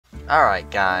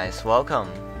Alright guys, welcome.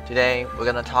 Today we're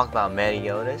gonna talk about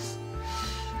Meliodas.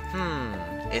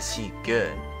 Is he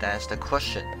good? That's the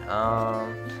question.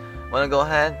 Wanna go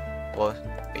ahead? Well,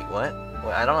 wait, what?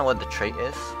 Well, I don't know what the trait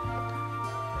is.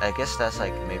 I guess that's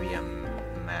like maybe a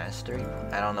mastery.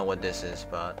 I don't know what this is,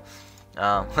 but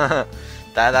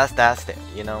that's it.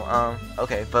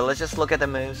 Okay, but let's just look at the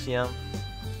moves.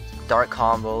 Dark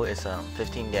combo is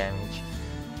 15 damage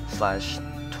slash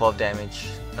 12 damage.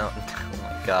 Oh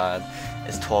my god,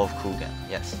 it's 12 cooldown.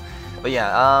 Yes, but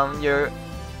yeah, your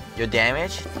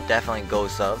damage definitely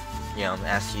goes up.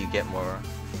 As you get more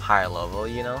higher level.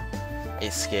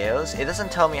 It scales. It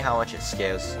doesn't tell me how much it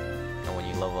scales. When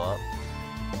you level up,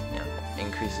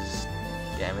 increases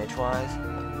damage wise.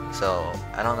 So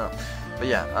I don't know, but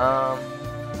yeah.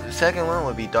 The second one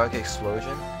would be Dark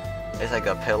Explosion. It's like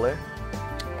a pillar.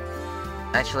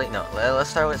 Actually, no. Let's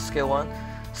start with skill 1.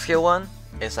 Skill 1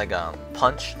 is like a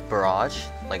punch barrage,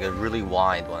 like a really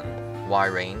wide one,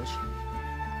 wide range.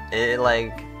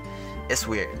 It's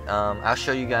weird. I'll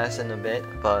show you guys in a bit,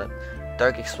 but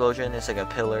Dark Explosion is like a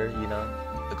pillar,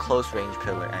 a close range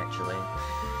pillar actually.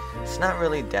 It's not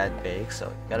really that big, so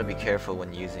you gotta be careful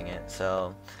when using it.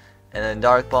 So, and then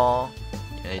Dark Ball,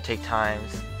 you take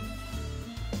times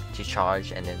to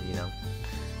charge, and then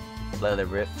let it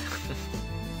rip.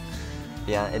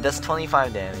 Yeah, it does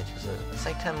 25 damage. So it's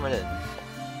like 10 more than.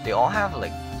 They all have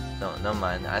like, no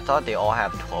mind. I thought they all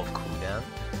have 12 cooldown.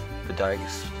 The Dark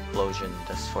Explosion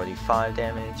does 45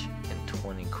 damage and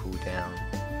 20 cooldown.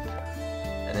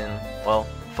 And then, well,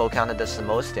 full counter does the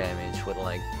most damage with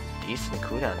like decent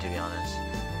cooldown, to be honest.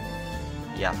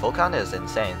 Yeah, full counter is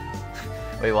insane.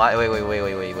 Wait, why? Wait.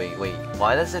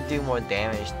 Why does it do more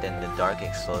damage than the Dark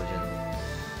Explosion?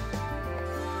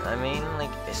 I mean,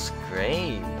 like, it's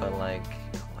great, but like,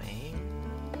 wait.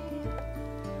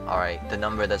 Alright, the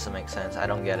number doesn't make sense. I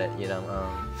don't get it,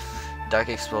 Dark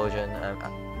Explosion.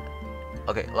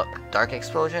 Okay, look, Dark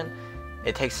Explosion,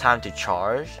 it takes time to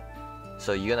charge.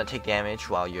 So you're gonna take damage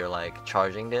while you're like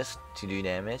charging this to do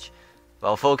damage.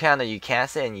 Well, full counter, you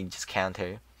cast it and you just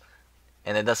counter.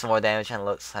 And it does more damage and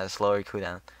has slower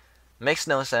cooldown. Makes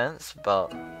no sense,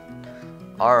 but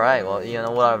alright, well,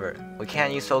 whatever. We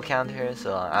can't use full counter here,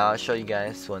 so I'll show you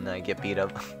guys when I get beat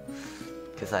up.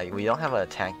 Because we don't have an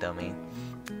attack dummy.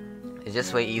 It's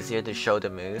just way easier to show the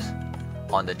moves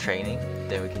on the training,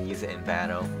 then we can use it in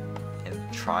battle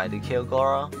and try to kill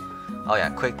Goro. Oh yeah,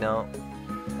 quick note.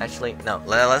 Actually, no,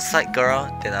 let's fight Goro,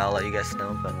 then I'll let you guys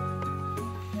know, but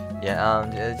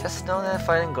yeah, just know that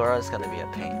fighting Goro is gonna be a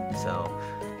pain. So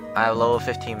I have level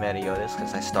 15 Meliodas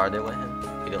because I started with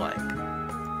him. We do like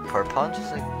per punch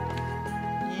is like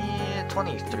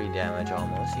 23 damage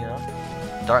almost,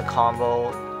 Dark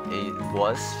combo, it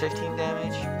was 15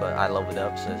 damage, but I leveled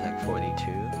up, so it's like 42.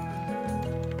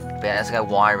 But yeah, it's got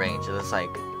wide range. It's like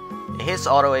it hits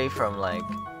all the way from like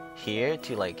here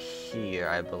to like here,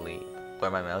 I believe,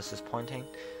 where my mouse is pointing.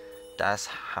 That's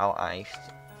how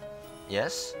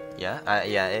yes, yeah,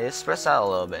 it is spreads out a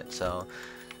little bit, so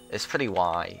it's pretty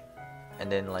wide. And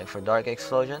then like for Dark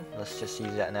Explosion, let's just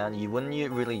use that now. You wouldn't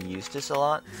really use this a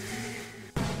lot,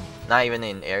 not even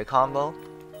in air combo,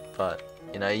 but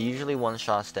it usually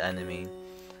one-shots the enemy,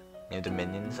 the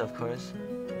minions of course.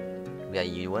 Yeah,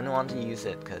 you wouldn't want to use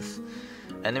it because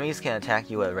enemies can attack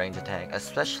you at range attack,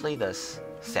 especially the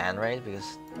sand raid,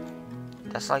 because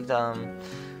that's like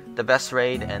the best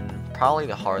raid and probably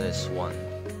the hardest one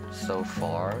so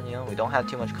far. We don't have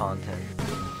too much content.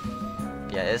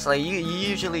 Yeah, it's like you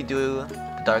usually do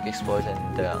the Dark Explosion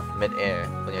in the mid-air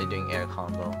when you're doing air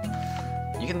combo.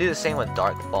 You can do the same with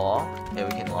Dark Ball, and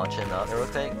we can launch it out real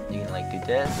quick. You can like do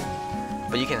this,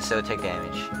 but you can still take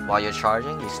damage. While you're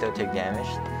charging, you still take damage.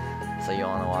 So you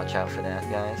wanna watch out for that,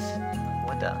 guys.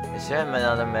 What the? Is there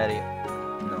another No,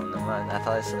 man, I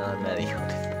thought it's another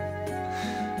Meliodas.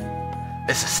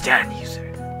 It's a stand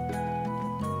user.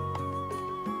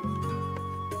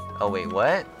 Oh wait,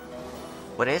 what?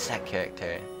 What is that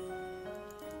character?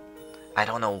 I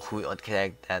don't know what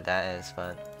character that is,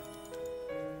 but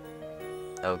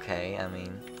okay, I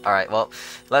mean, alright, well,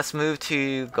 let's move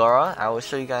to Goro. I will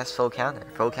show you guys full counter.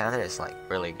 Full counter is like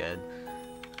really good.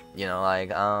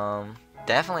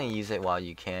 Definitely use it while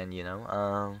you can,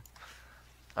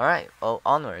 alright, well,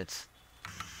 onwards.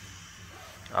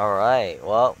 Alright,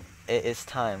 well, it is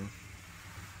time.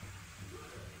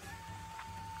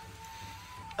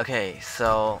 Okay,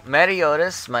 so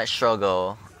Meliodas might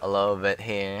struggle a little bit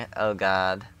here. Oh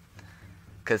god.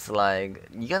 Cause like,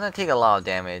 you're gonna take a lot of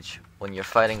damage when you're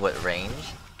fighting with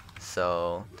range.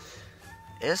 So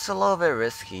it's a little bit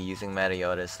risky using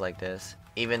Meliodas like this.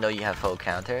 Even though you have full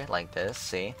counter like this,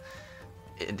 see?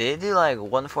 Did it do like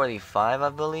 145, I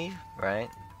believe, right?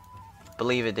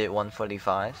 Believe it did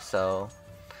 145, so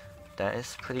that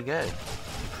is pretty good.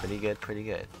 Pretty good, pretty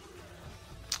good.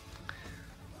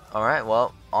 Alright,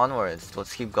 well, onwards.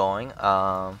 Let's keep going.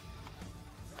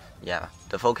 Yeah,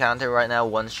 the full counter right now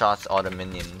one-shots all the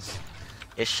minions.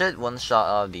 It should one-shot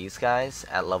all of these guys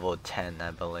at level 10,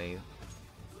 I believe.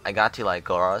 I got to like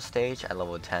Goro stage at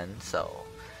level 10, so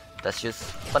that's just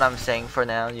what I'm saying for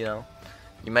now, you know.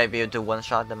 You might be able to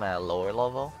one-shot them at a lower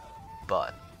level,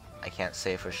 but I can't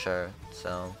say for sure,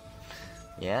 so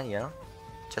yeah, you know.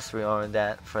 Just remember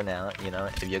that for now, you know,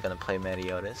 if you're gonna play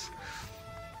Meliodas.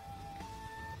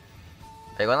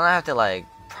 They're gonna have to like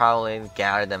probably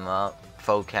gather them up,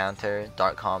 full counter,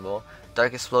 dark combo,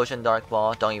 dark explosion, dark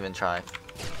ball, don't even try.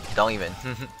 Don't even.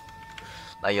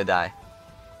 Like you'll die.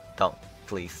 Don't,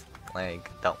 please. Like,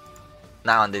 don't.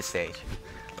 Not on this stage.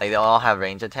 Like they all have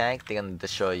range attack, they're gonna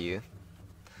destroy you.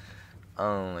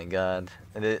 Oh my god.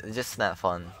 It's just not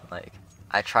fun. Like,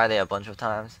 I tried it a bunch of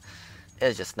times.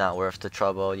 It's just not worth the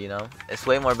trouble, you know? It's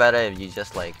way more better if you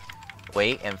just like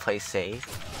wait and play safe.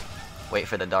 Wait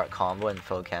for the dark combo and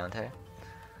full counter.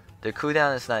 The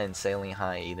cooldown is not insanely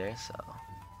high either, so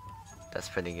that's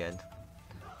pretty good.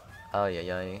 Oh yeah,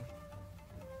 yeah.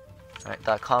 Alright,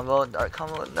 dark combo, no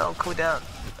cooldown.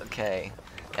 Okay.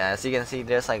 Yeah, as you can see,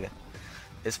 there's like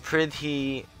it's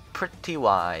pretty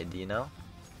wide, you know?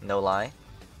 No lie.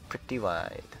 Pretty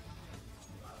wide.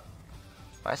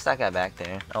 Why is that guy back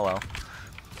there? Oh well.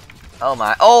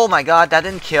 Oh my god, that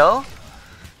didn't kill?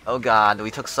 Oh god, we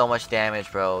took so much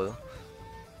damage, bro.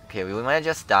 Okay, we might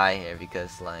just die here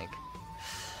because like,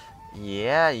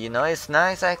 yeah, you know, it's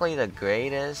not exactly the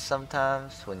greatest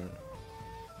sometimes when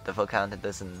the full counter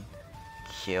doesn't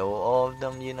kill all of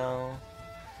them, you know.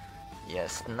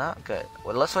 Yes, not good.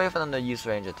 Well, let's wait for them to use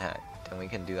range attack, then we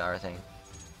can do our thing.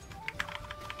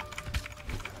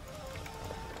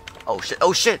 Oh shit,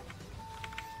 oh shit!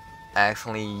 I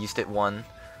accidentally used it one.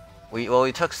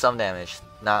 We took some damage,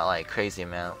 not like crazy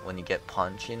amount when you get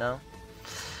punched, you know.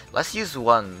 Let's use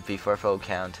one before full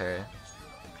counter.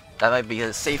 That might be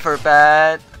a safer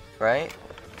bet, right?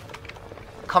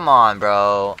 Come on,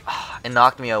 bro. It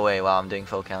knocked me away while I'm doing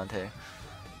full counter.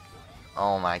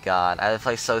 Oh my god, I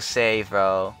play so safe,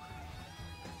 bro.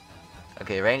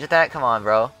 Okay, range attack, come on,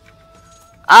 bro.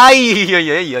 Ay!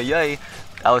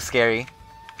 That was scary.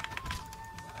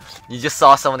 You just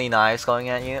saw so many knives going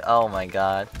at you. Oh my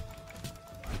god.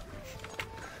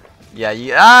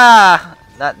 Yeah,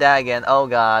 not that again. Oh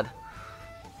god.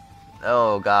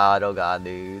 Oh god,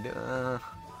 dude.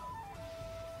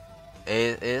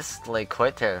 It is like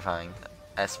quite terrifying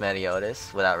as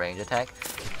Meliodas without range attack.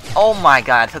 Oh my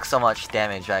god, I took so much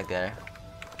damage back there.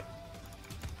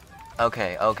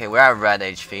 Okay, we're at red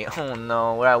HP. Oh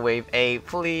no, we're at wave 8,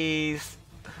 please.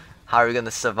 How are we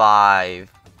gonna survive?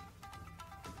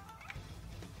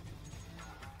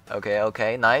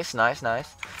 Okay, nice.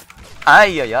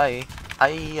 Ay,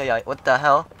 what the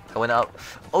hell? I went up.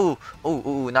 Oh,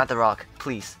 not the rock,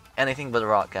 please. Anything but the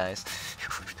rock, guys.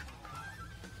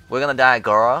 We're gonna die at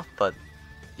Goro, but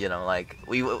you know, like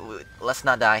we let's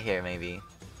not die here, maybe.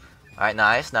 All right,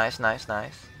 nice. Nice.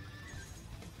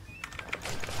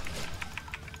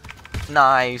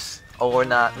 Or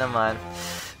not, never mind.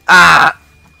 Ah!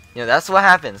 You know, that's what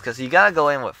happens, cause you gotta go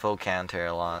in with full counter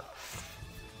a lot.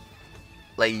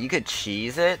 Like you could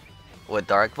cheese it with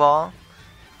Dark Ball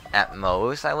at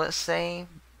most, I would say,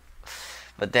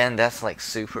 but then that's like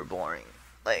super boring.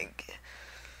 Like,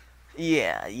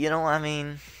 yeah, you know what I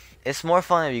mean? It's more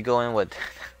fun if you go in with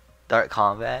Dark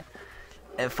Combat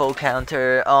and full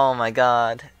counter. Oh my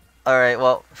god. Alright,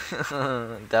 well,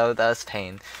 that was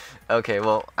pain. Okay,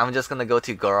 well, I'm just gonna go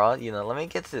to Goro. You know, let me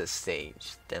get to the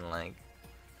stage, then like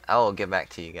I will get back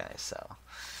to you guys. So,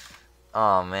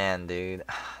 oh man, dude,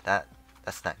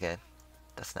 that's not good.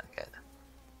 That's not good.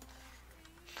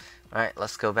 Alright,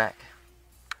 let's go back.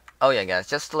 Oh yeah, guys,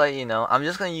 just to let you know, I'm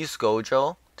just gonna use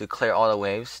Gojo to clear all the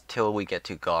waves till we get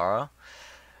to Goro,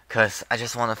 cause I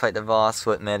just want to fight the boss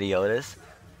with Meliodas.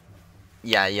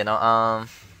 Yeah, you know,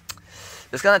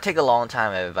 it's gonna take a long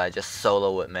time if I just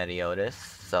solo with Meliodas,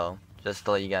 so just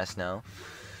to let you guys know.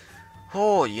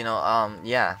 Oh, you know,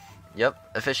 yeah,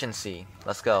 yep, efficiency.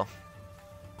 Let's go.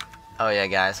 Oh yeah,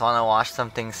 guys, wanna watch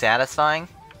something satisfying?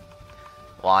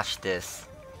 Watch this.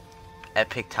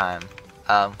 Epic time.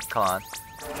 Come on.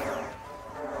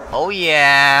 Oh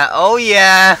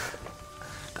yeah!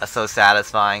 That's so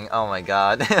satisfying. Oh my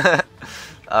god.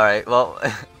 Alright, well,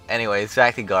 anyways,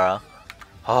 back to Goro.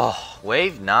 Oh,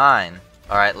 wave 9.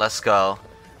 Alright, let's go.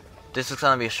 This is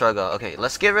gonna be a struggle. Okay,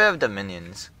 let's get rid of the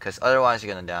minions, because otherwise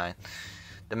you're gonna die.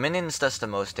 The minions does the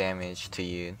most damage to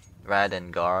you. rather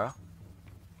than Garo.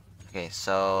 Okay,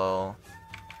 so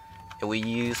if we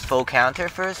use full counter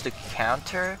first to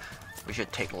counter, we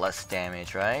should take less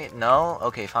damage, right? No?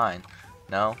 Okay, fine.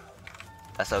 No?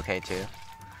 That's okay too.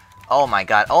 Oh my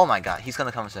god, he's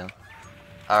gonna come soon.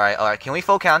 Alright, can we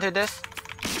full counter this?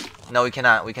 No, we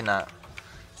cannot.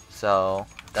 So,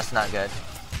 that's not good.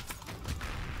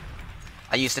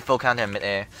 I used to full counter in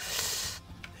midair.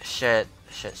 Shit.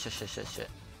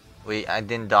 I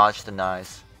didn't dodge the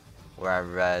knives where I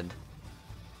read.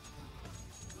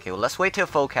 Okay, well, let's wait till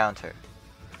full counter.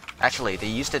 Actually, they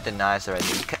used the knives already.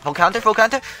 Full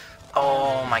counter?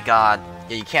 Oh my god.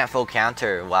 Yeah, you can't full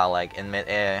counter while like in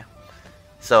midair.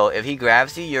 So if he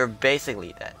grabs you, you're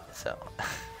basically dead. So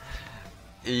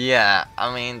yeah,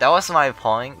 I mean that was my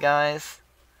point, guys.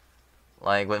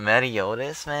 Like with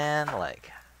Meliodas, man,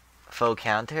 like full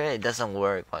counter, it doesn't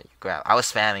work while you grab. I was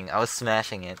smashing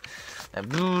it.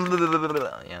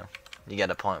 Yeah, you get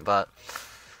the point. But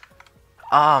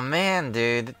oh man,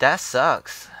 dude, that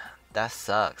sucks. That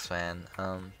sucks, man.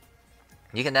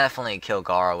 You can definitely kill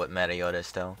Garo with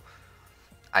Meliodas though.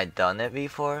 I done it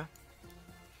before,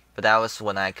 but that was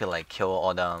when I could like kill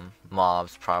all the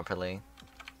mobs properly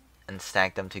and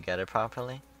stack them together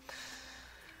properly.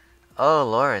 Oh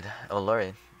lord,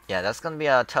 yeah, that's gonna be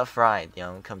a tough ride, you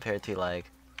know, compared to like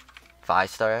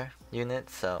 5-star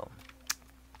units. So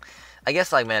I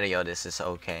guess like Meliodas is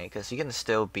okay because you can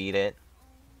still beat it.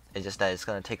 It's just that it's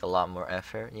gonna take a lot more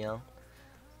effort, you know,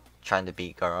 trying to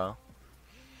beat Garo.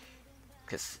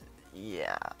 Cause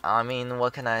yeah, I mean,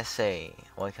 what can I say?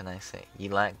 You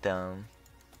lack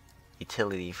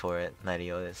utility for it,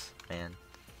 Meliodas, man.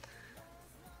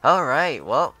 Alright,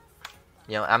 well,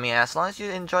 you know, I mean, as long as you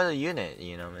enjoy the unit,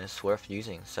 you know, it's worth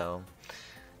using. So,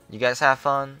 you guys have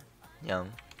fun, you know,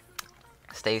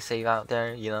 stay safe out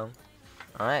there, you know.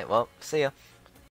 Alright, well, see ya.